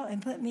 losing Bill,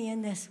 and put me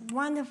in this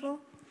wonderful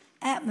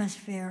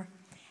atmosphere.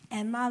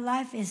 And my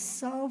life is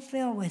so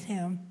filled with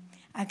him,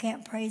 I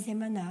can't praise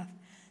him enough.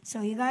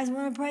 So you guys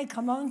want to pray,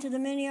 come on to the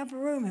mini upper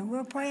room, and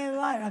we'll pray a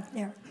lot up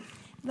there.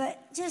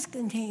 But just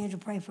continue to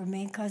pray for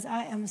me, because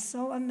I am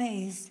so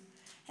amazed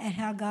at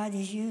how God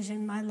is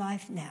using my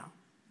life now.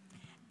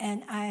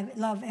 And I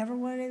love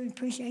everyone and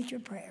appreciate your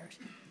prayers.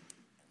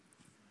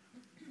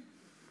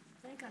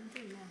 I think I'm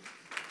through now.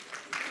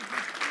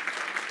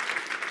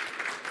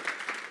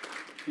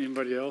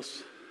 Anybody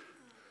else?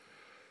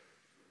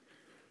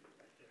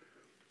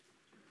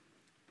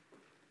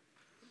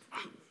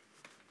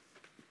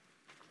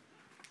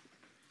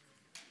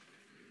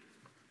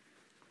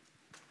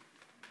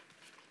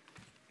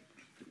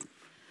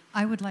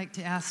 I would like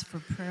to ask for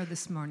prayer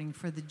this morning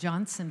for the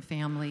Johnson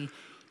family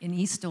in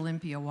East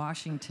Olympia,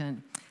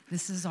 Washington.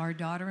 This is our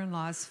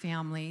daughter-in-law's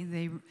family.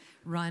 They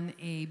run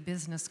a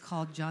business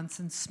called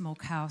Johnson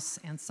Smokehouse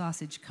and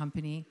Sausage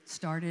Company,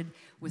 started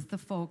with the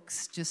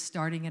folks just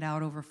starting it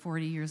out over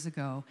 40 years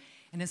ago.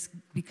 And it's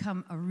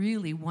become a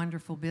really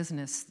wonderful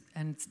business,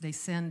 and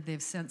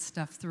they've sent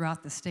stuff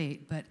throughout the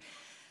state. But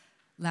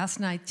last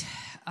night,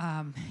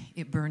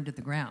 it burned to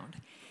the ground.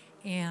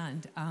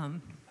 And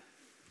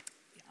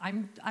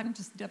I'm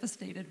just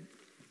devastated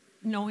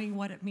knowing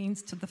what it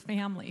means to the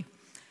family.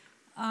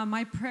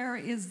 My prayer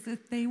is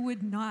that they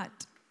would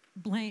not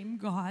blame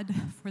God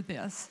for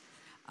this.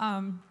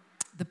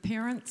 The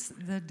parents,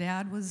 the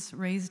dad was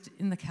raised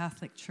in the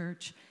Catholic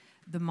Church.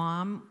 The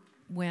mom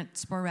went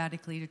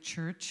sporadically to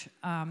church.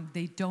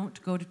 They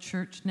don't go to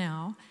church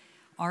now.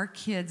 Our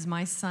kids,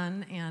 my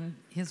son and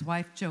his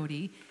wife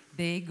Jody,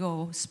 they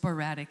go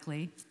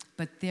sporadically.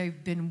 But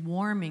they've been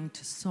warming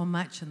to so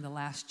much in the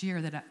last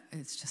year that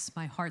it's just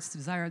my heart's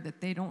desire that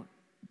they don't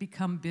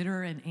become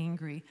bitter and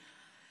angry.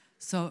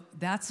 So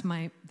that's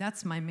my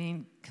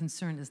main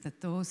concern, is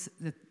that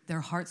their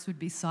hearts would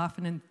be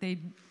softened and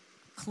they'd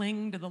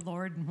cling to the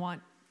Lord and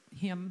want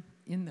Him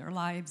in their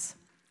lives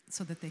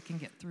so that they can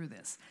get through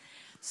this.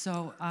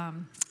 So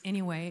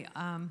anyway,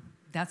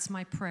 that's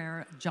my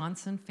prayer.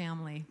 Johnson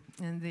family,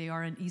 and they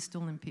are in East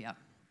Olympia.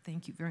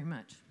 Thank you very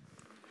much.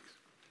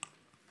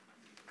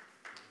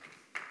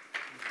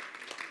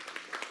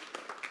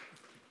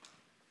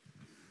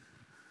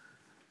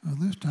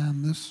 This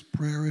time, this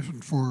prayer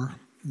isn't for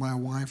my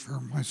wife or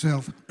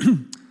myself.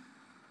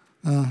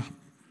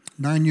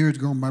 9 years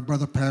ago, my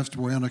brother passed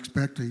away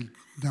unexpectedly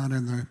down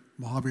in the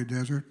Mojave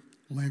Desert,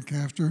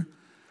 Lancaster.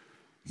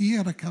 He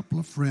had a couple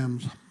of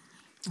friends,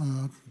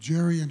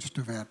 Jerry and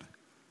Stavette.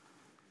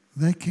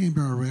 They came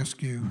to our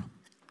rescue,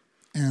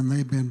 and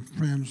they've been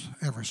friends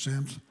ever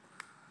since.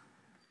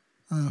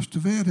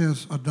 Stavette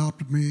has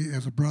adopted me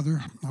as a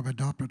brother. I've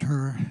adopted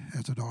her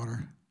as a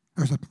daughter,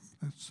 as a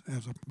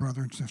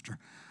brother and sister.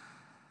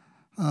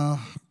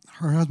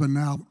 Her husband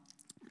now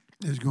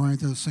is going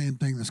through the same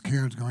thing this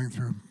Karen's going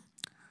through.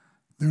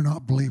 They're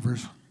not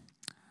believers.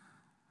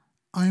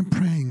 I am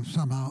praying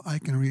somehow I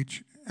can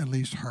reach at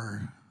least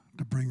her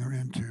to bring her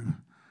into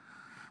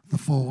the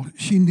fold.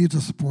 She needs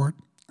the support,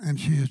 and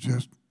she is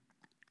just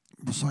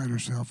beside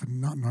herself and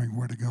not knowing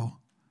where to go.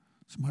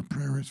 So my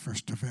prayer is for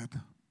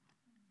Stavette.